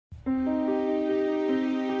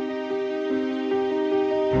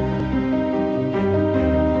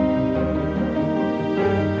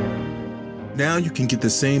Now you can get the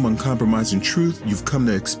same uncompromising truth you've come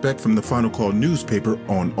to expect from the Final Call newspaper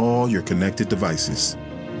on all your connected devices.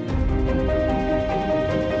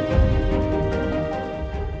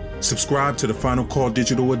 Subscribe to the Final Call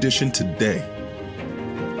Digital Edition today.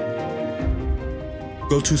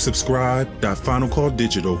 Go to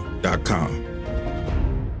subscribe.finalcalldigital.com.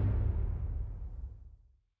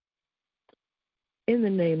 In the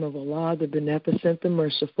name of Allah, the Beneficent, the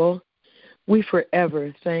Merciful, we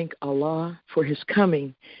forever thank Allah for His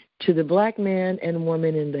coming to the black man and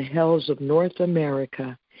woman in the hells of North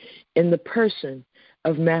America in the person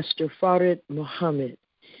of Master Farid Muhammad,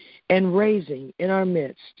 and raising in our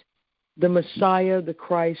midst the Messiah, the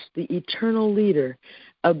Christ, the eternal leader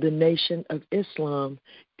of the nation of Islam,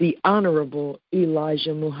 the Honorable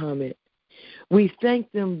Elijah Muhammad. We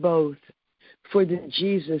thank them both for the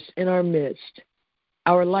Jesus in our midst,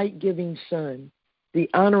 our light-giving son, the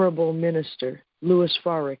Honorable Minister, Louis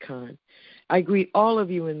Farrakhan. I greet all of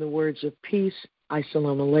you in the words of peace.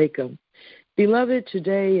 Assalamu alaikum. Beloved,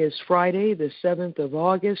 today is Friday, the 7th of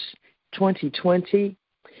August, 2020.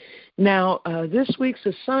 Now, this week's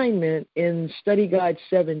assignment in Study Guide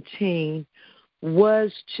 17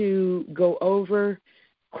 was to go over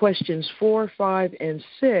questions 4, 5, and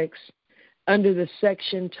 6 under the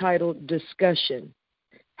section titled Discussion.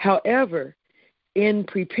 However, in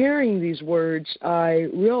preparing these words, I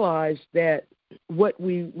realized that what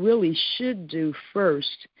we really should do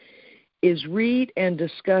first is read and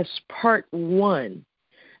discuss part 1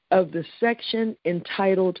 of the section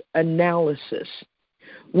entitled Analysis,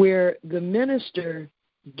 where the minister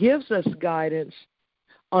gives us guidance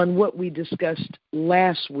on what we discussed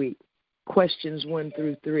last week, questions 1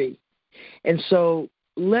 through 3. And so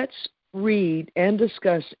let's read and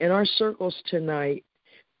discuss in our circles tonight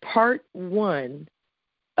part 1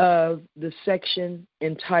 of the section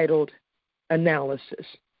entitled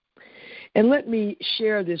Analysis. And let me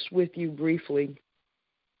share this with you briefly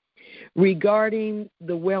regarding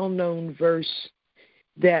the well-known verse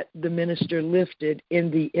that the minister lifted in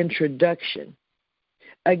the introduction.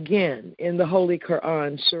 Again, in the Holy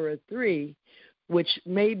Quran, Surah 3, which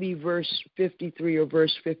may be verse 53 or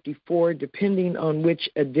verse 54, depending on which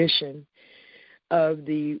edition of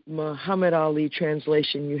the Muhammad Ali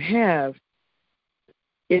translation you have,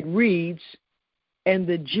 it reads, "And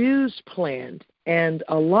the Jews planned, and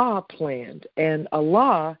Allah planned, and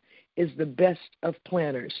Allah is the best of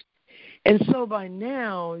planners." And so by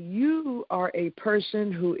now, you are a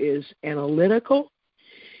person who is analytical,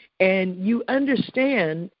 and you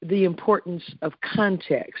understand the importance of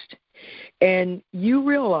context. And you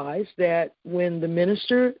realize that when the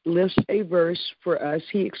minister lists a verse for us,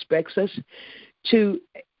 he expects us to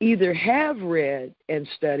either have read and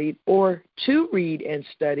studied or to read and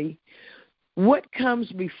study what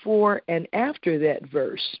comes before and after that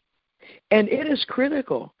verse. And it is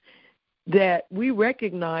critical that we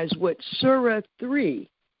recognize what Surah 3,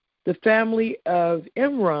 the family of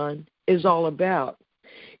Imran, is all about.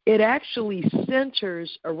 It actually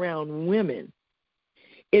centers around women.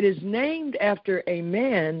 It is named after a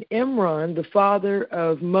man, Imran, the father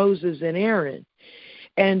of Moses and Aaron.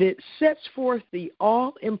 And it sets forth the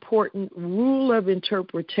all-important rule of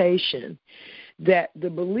interpretation that the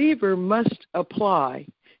believer must apply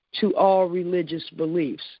to all religious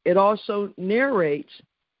beliefs. It also narrates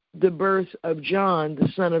the birth of John, the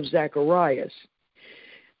son of Zacharias.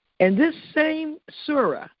 And this same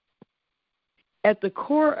surah, at the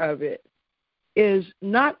core of it, is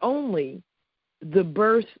not only the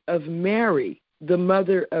birth of Mary, the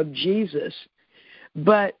mother of Jesus,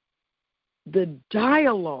 but the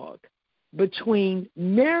dialogue between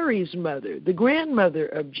Mary's mother, the grandmother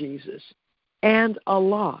of Jesus, and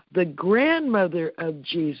Allah, the grandmother of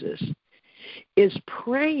Jesus, is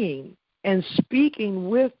praying and speaking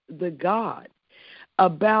with the God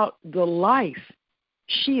about the life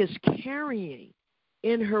she is carrying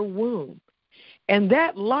in her womb. And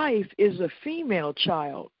that life is a female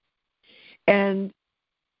child. And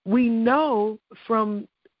we know from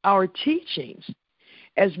our teachings,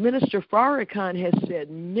 as Minister Farrakhan has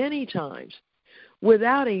said many times,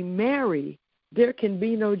 without a Mary, there can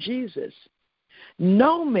be no Jesus.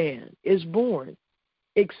 No man is born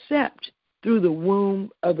except through the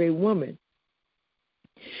womb of a woman.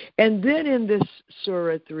 And then in this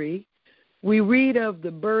Surah 3, we read of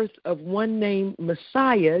the birth of one named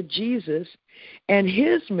Messiah, Jesus, and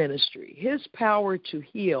his ministry, his power to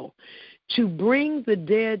heal, to bring the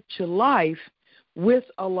dead to life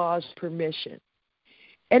with Allah's permission.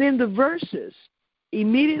 And in the verses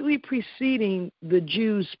immediately preceding the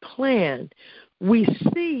Jews' plan, we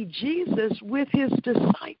see Jesus with his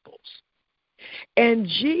disciples. And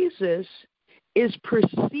Jesus is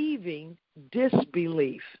perceiving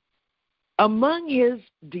disbelief among his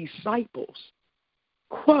disciples.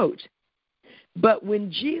 Quote, but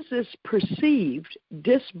when Jesus perceived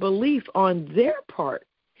disbelief on their part,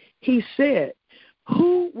 he said,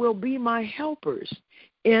 who will be my helpers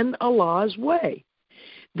in Allah's way?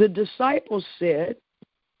 The disciples said,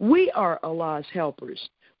 we are Allah's helpers.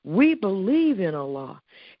 We believe in Allah,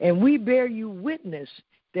 and we bear you witness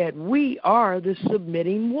that we are the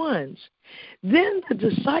submitting ones. Then the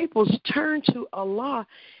disciples turn to Allah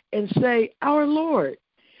and say, our Lord,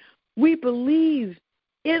 we believe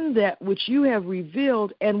in that which you have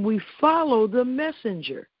revealed, and we follow the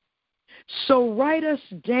messenger. So write us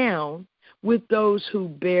down with those who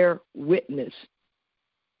bear witness.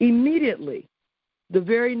 Immediately, the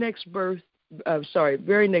very next verse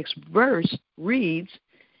reads,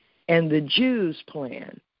 and the Jews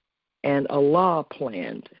planned, and Allah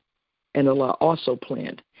planned, and Allah also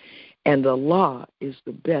planned, and Allah is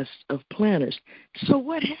the best of planners. So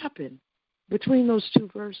what happened between those two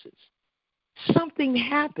verses? Something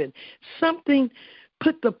happened. Something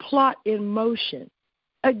put the plot in motion.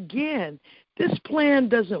 Again, this plan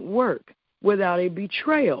doesn't work without a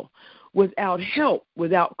betrayal, without help,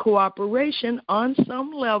 without cooperation on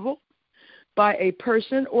some level by a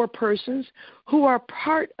person or persons who are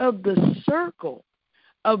part of the circle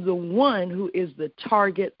of the one who is the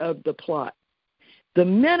target of the plot. The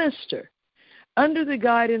minister, under the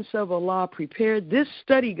guidance of Allah, prepared this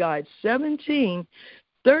study guide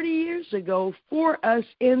 30 years ago for us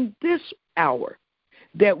in this hour,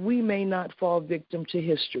 that we may not fall victim to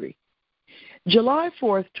history. July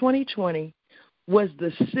 4th, 2020 was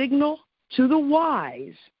the signal to the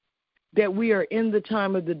wise that we are in the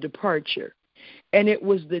time of the departure, and it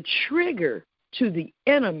was the trigger to the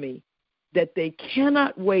enemy that they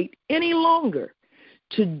cannot wait any longer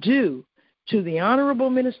to do to the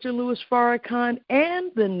Honorable Minister Louis Farrakhan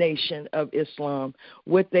and the Nation of Islam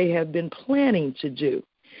what they have been planning to do.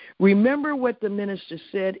 Remember what the minister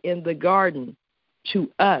said in the garden to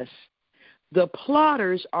us. The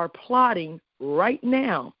plotters are plotting right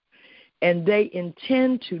now, and they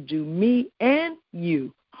intend to do me and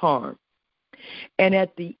you harm. And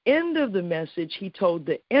at the end of the message, he told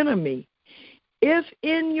the enemy, if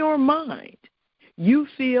in your mind you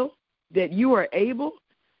feel that you are able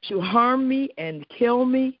to harm me and kill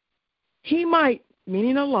me, he might,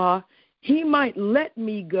 meaning Allah, he might let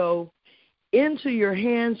me go into your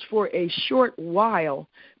hands for a short while,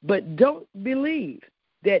 but don't believe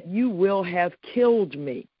that you will have killed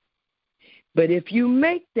me. But if you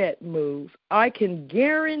make that move, I can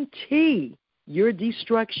guarantee your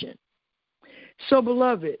destruction. So,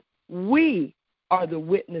 beloved, we are the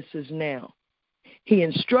witnesses now. He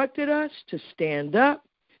instructed us to stand up,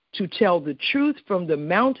 to tell the truth from the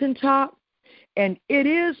mountaintop, and it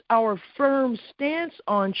is our firm stance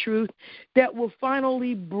on truth that will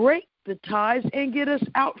finally break the ties and get us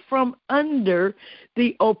out from under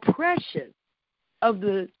the oppression of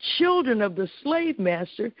the children of the slave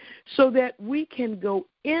master, so that we can go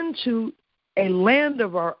into a land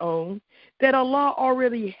of our own that Allah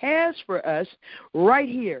already has for us right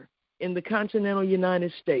here in the continental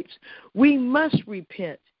United States. We must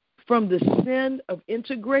repent from the sin of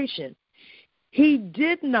integration. He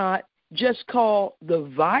did not just call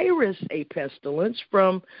the virus a pestilence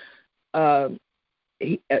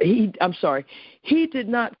he did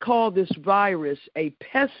not call this virus a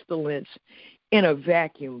pestilence in a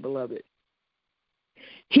vacuum, beloved.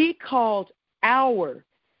 He called our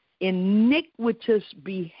iniquitous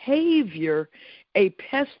behavior a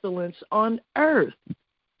pestilence on earth.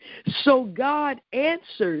 So God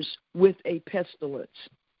answers with a pestilence.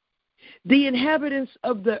 The inhabitants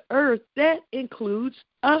of the earth, that includes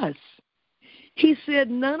us. He said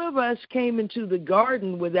none of us came into the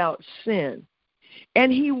garden without sin.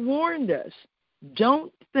 And he warned us,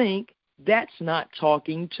 don't think that's not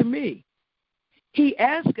talking to me. He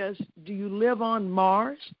asked us, do you live on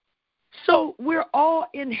Mars? So we're all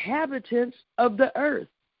inhabitants of the earth.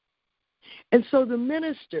 And so the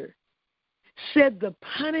minister said the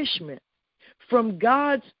punishment from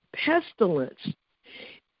God's pestilence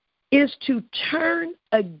is to turn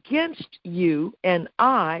against you and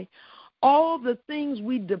I all the things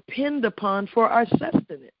we depend upon for our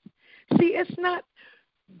sustenance. See, it's not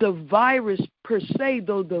the virus per se,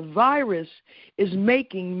 though the virus is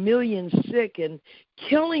making millions sick and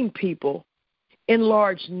killing people in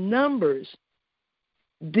large numbers.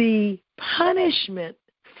 The punishment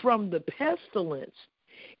from the pestilence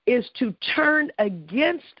is to turn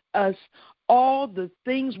against us all the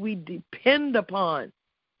things we depend upon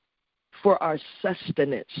for our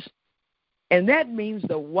sustenance. And that means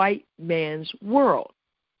the white man's world.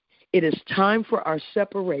 It is time for our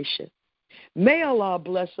separation. May Allah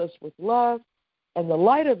bless us with love and the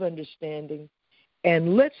light of understanding,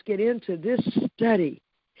 and let's get into this study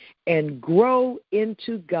and grow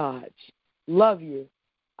into God's. Love you.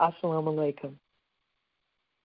 Assalamu alaikum.